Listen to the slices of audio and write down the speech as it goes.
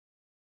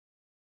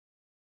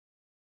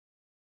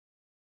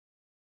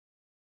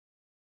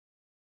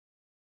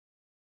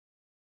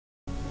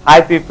Hi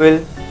people,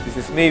 this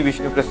is me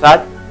Vishnu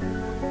Prasad.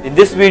 In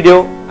this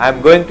video, I am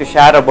going to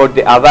share about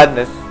the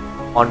awareness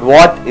on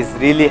what is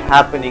really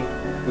happening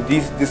to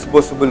these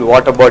disposable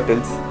water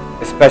bottles,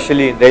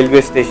 especially in railway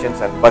stations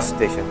and bus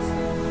stations.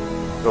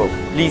 So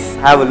please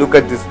have a look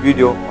at this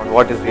video on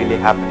what is really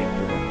happening to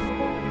them.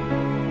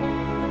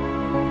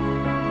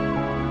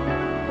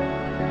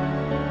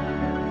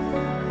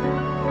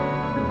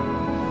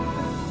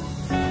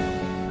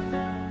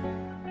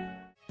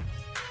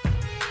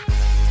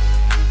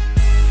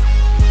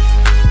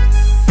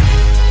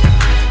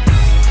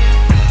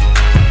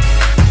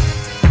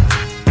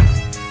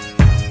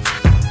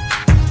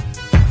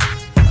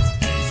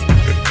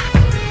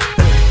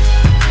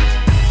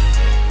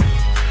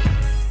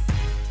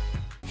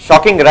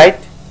 Shocking, right?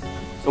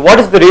 So what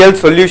is the real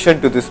solution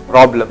to this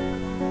problem?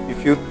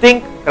 If you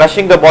think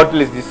crushing the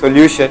bottle is the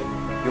solution,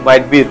 you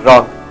might be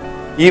wrong.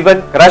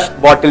 Even crushed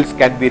bottles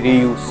can be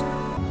reused.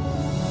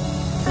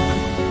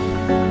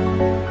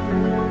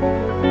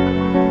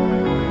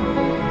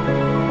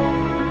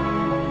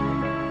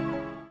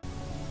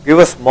 Give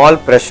a small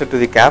pressure to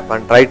the cap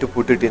and try to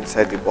put it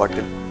inside the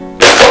bottle.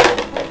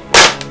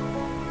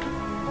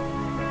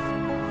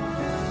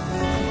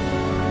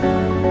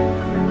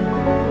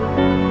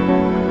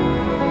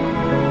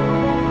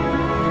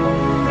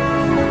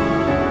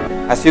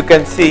 As you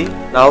can see,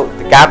 now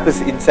the cap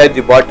is inside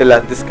the bottle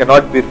and this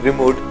cannot be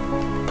removed,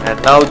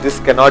 and now this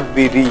cannot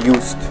be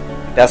reused.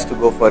 It has to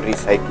go for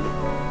recycling.